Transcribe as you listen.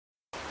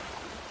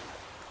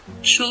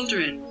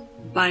Children,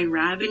 by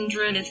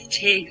Rabindranath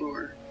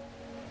Tagore.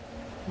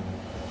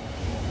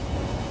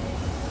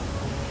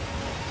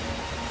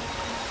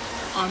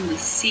 On the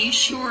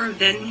seashore of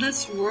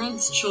endless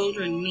worlds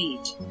children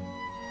meet.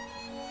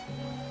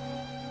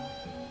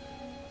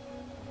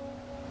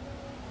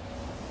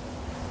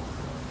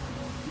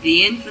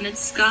 The infinite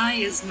sky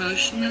is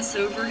motionless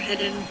overhead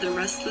and the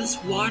restless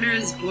water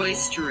is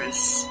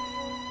boisterous.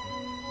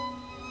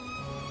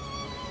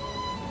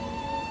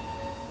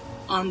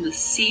 On the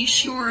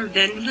seashore of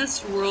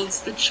endless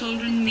worlds the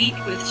children meet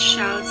with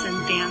shouts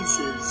and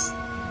dances.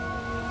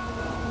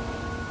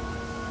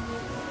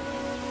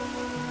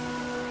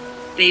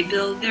 They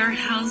build their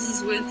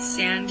houses with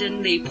sand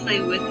and they play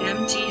with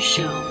empty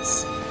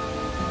shells.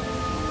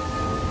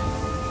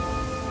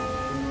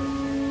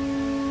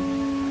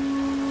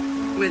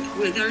 With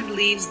withered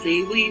leaves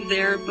they weave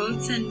their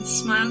boats and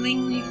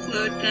smilingly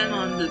float them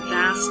on the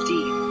vast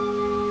deep.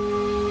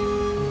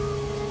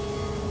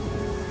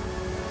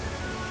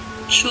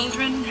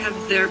 Children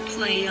have their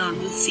play on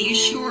the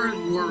seashore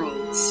of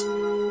worlds.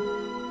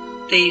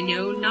 They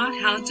know not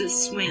how to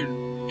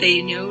swim,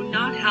 they know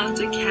not how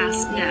to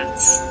cast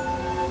nets.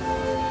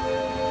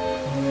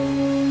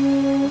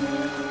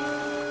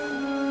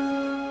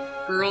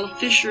 Pearl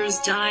fishers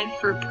dive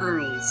for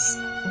pearls.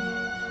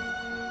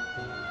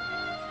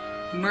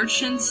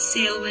 Merchants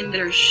sail in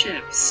their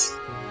ships,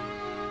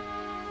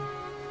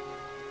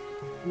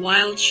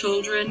 while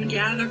children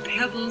gather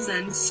pebbles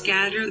and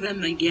scatter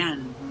them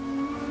again.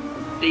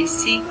 They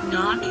seek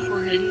not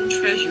for hidden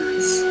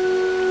treasures.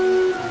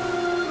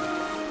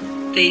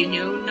 They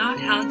know not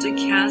how to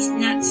cast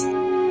nets.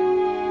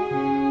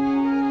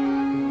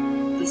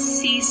 The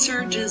sea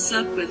surges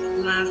up with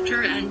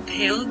laughter and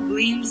pale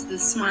gleams the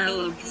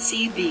smile of the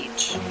sea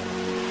beach.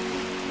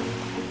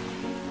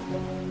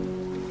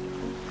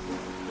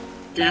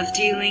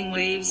 Death-dealing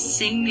waves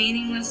sing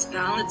meaningless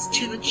ballads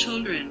to the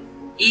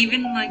children,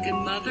 even like a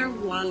mother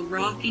while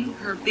rocking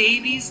her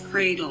baby's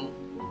cradle.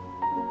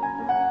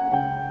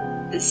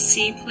 The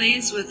sea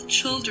plays with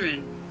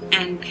children,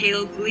 and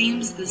pale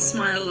gleams the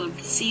smile of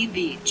the sea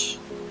beach.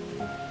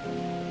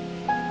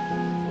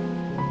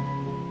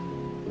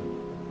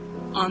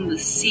 On the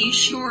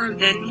seashore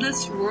of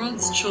endless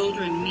worlds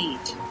children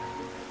meet.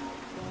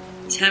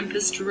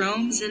 Tempest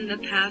roams in the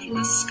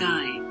pathless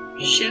sky.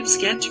 Ships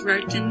get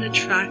wrecked in the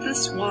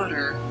trackless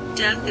water,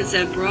 death is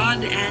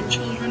abroad and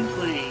children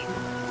play.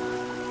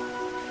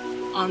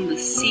 On the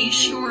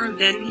seashore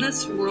of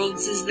endless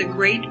worlds is the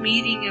great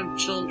meeting of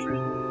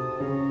children.